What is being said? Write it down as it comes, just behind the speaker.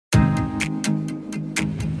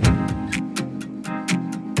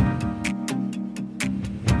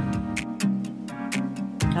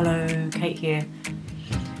Hello, Kate here,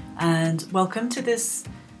 and welcome to this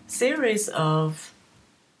series of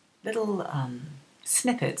little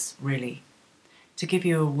snippets, really, to give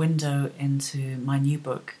you a window into my new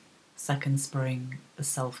book, Second Spring, The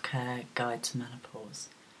Self-Care Guide to Menopause.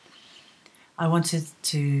 I wanted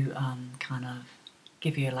to kind of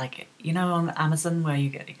give you, like, you know, on Amazon where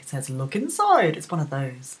it says look inside. It's one of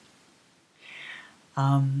those.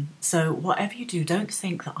 So whatever you do, don't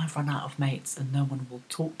think that I've run out of mates and no one will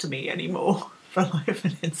talk to me anymore for like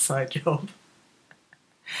an inside job.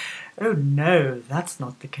 Oh no, that's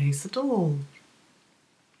not the case at all.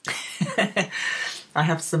 I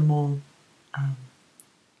have some more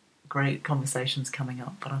great conversations coming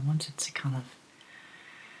up, but I wanted to kind of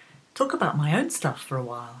talk about my own stuff for a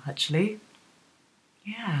while, actually.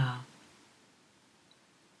 Yeah.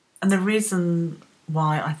 And the reason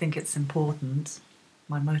why I think it's important,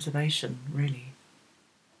 my motivation, really,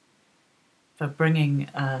 for bringing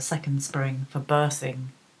Second Spring, for birthing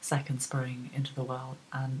Second Spring into the world,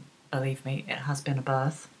 and believe me, it has been a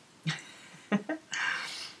birth,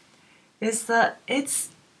 is that it's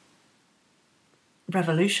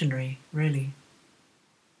revolutionary, really.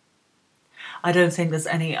 I don't think there's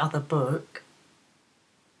any other book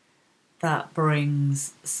that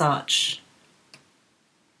brings such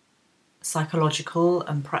psychological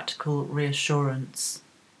and practical reassurance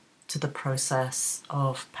to the process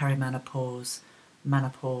of perimenopause,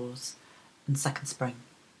 menopause, and second spring.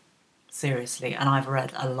 Seriously, and I've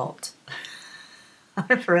read a lot.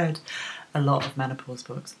 I've read a lot of menopause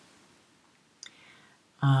books.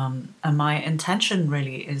 And my intention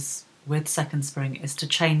really is, with Second Spring, is to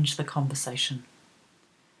change the conversation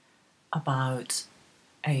about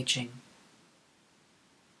aging.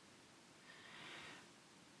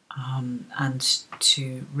 And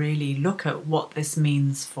to really look at what this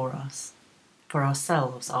means for us, for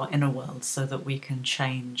ourselves, our inner world, so that we can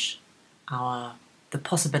change the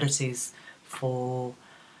possibilities for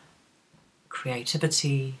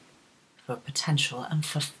creativity, for potential, and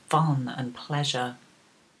for fun and pleasure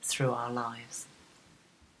through our lives.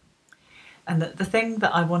 And the thing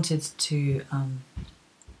that I wanted to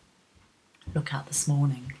look at this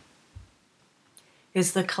morning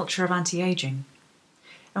is the culture of anti-aging.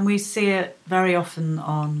 And we see it very often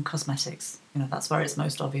on cosmetics. You know, that's where it's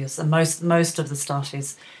most obvious. And most of the stuff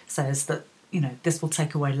says that, you know, this will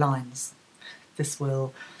take away lines. This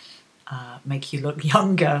will make you look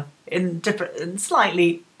younger in very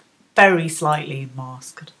slightly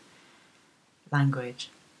masked language.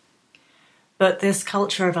 But this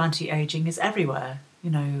culture of anti-aging is everywhere. You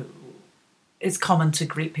know, it's common to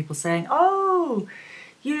greet people saying, "Oh,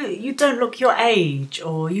 you don't look your age,"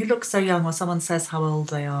 or "You look so young," or someone says how old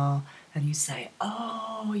they are, and you say,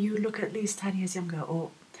 "Oh, you look at least 10 years younger."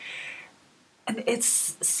 And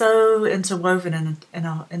it's so interwoven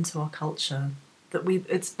into our culture that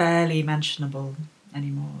it's barely mentionable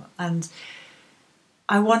anymore. And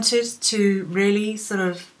I wanted to really sort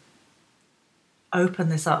of open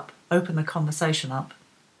the conversation up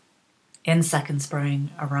in Second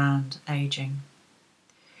Spring around aging.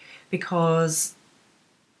 Because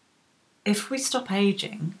if we stop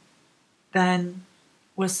aging, then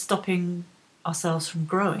we're stopping ourselves from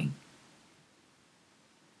growing.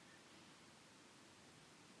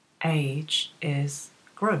 Age is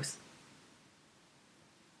growth.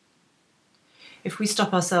 If we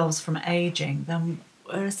stop ourselves from aging, then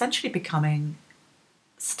we're essentially becoming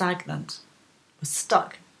stagnant. We're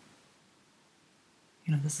stuck.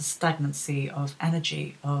 You know, there's a stagnancy of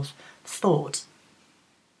energy, of thought,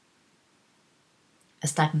 a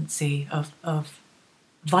stagnancy of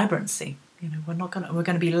vibrancy. You know, we're going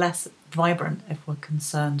to be less vibrant if we're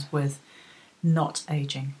concerned with not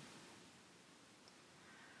aging.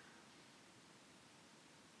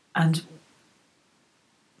 And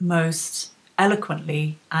most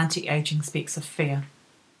eloquently, anti-aging speaks of fear.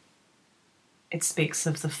 It speaks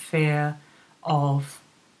of the fear of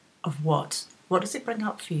what? What does it bring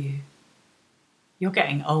up for you? You're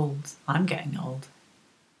getting old. I'm getting old.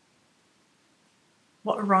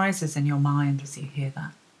 What arises in your mind as you hear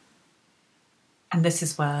that? And this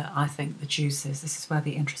is where I think the juice is. This is where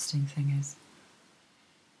the interesting thing is.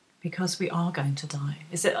 Because we are going to die.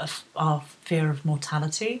 Is it our fear of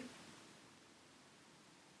mortality?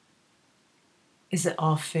 Is it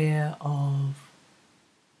our fear of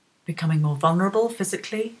becoming more vulnerable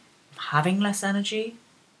physically, of having less energy?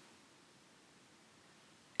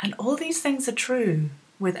 And all these things are true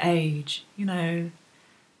with age. You know,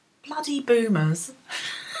 bloody boomers,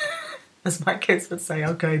 as my kids would say.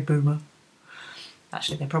 Okay, boomer.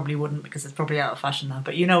 Actually, they probably wouldn't, because it's probably out of fashion now,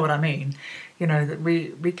 but you know what I mean. You know, that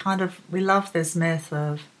we love this myth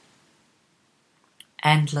of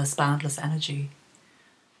endless, boundless energy.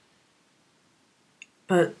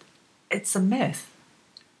 But it's a myth.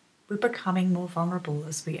 We're becoming more vulnerable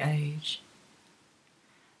as we age.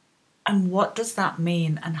 And what does that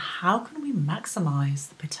mean? And how can we maximize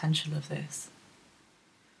the potential of this?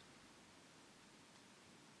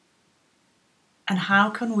 And how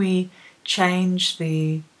can we change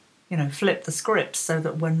flip the script so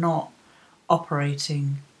that we're not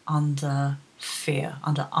operating under fear,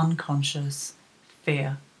 under unconscious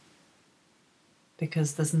fear?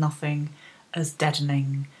 Because there's nothing as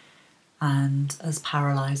deadening and as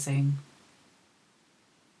paralyzing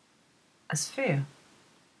as fear.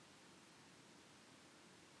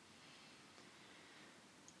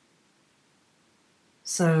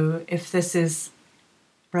 So if this is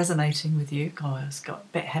resonating with you, God, it's got a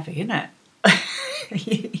bit heavy, isn't it?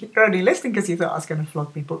 You're only listening because you thought I was going to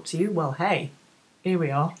flog me book to you. Well, hey, here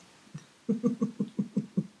we are.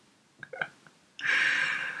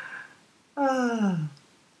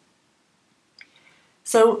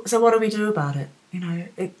 So what do we do about it?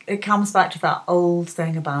 It comes back to that old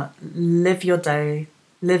thing about live your day,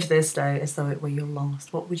 live this day as though it were your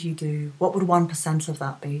last. What would you do? What would 1% of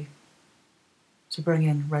that be? To bring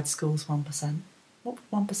in Red School's 1%. What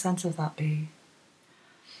would 1% of that be?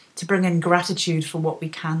 To bring in gratitude for what we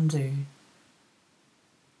can do.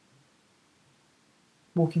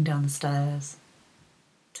 Walking down the stairs,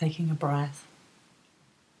 taking a breath,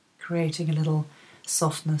 creating a little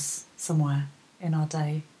softness somewhere in our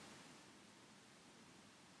day.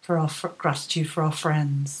 For our gratitude for our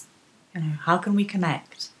friends. How can we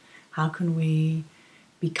connect? How can we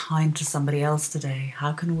be kind to somebody else today?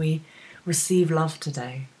 How can we receive love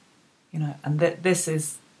today? And this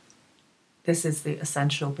is the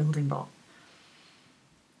essential building block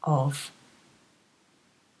of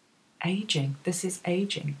aging. This is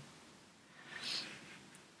aging.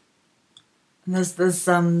 And there's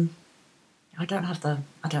I don't have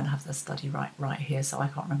the study right here, so I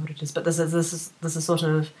can't remember what it is. But there's a sort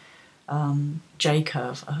of J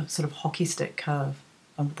curve, a sort of hockey stick curve,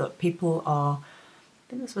 that people are. I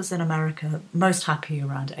think this was in America. Most happy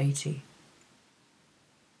around 80.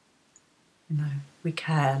 We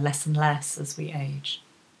care less and less as we age.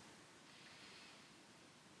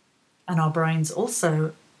 And our brains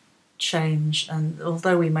also change, and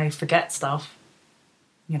although we may forget stuff,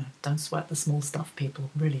 don't sweat the small stuff, people,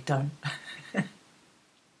 really don't.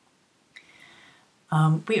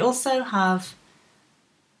 We also have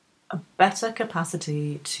a better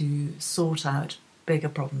capacity to sort out bigger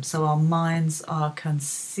problems. So our minds can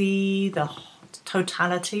see the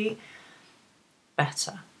totality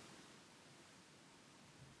better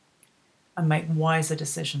and make wiser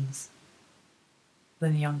decisions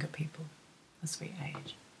than younger people as we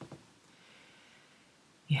age.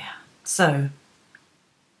 Yeah. So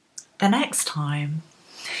the next time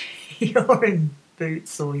you're in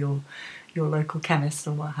Boots or your local chemist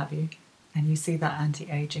or what have you, and you see that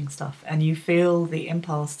anti-aging stuff and you feel the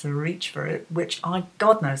impulse to reach for it, which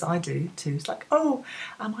God knows I do too. It's like, oh,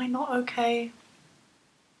 am I not okay?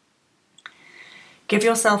 Give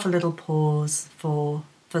yourself a little pause for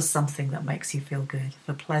something that makes you feel good,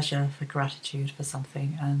 for pleasure, for gratitude, for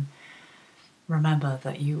something, and remember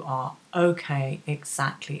that you are okay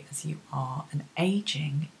exactly as you are. And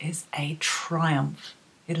aging is a triumph.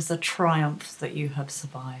 It is a triumph that you have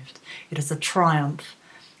survived. It is a triumph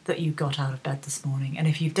that you got out of bed this morning. And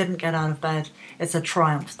if you didn't get out of bed, it's a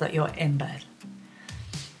triumph that you're in bed.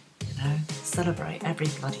 Celebrate every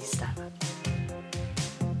bloody step.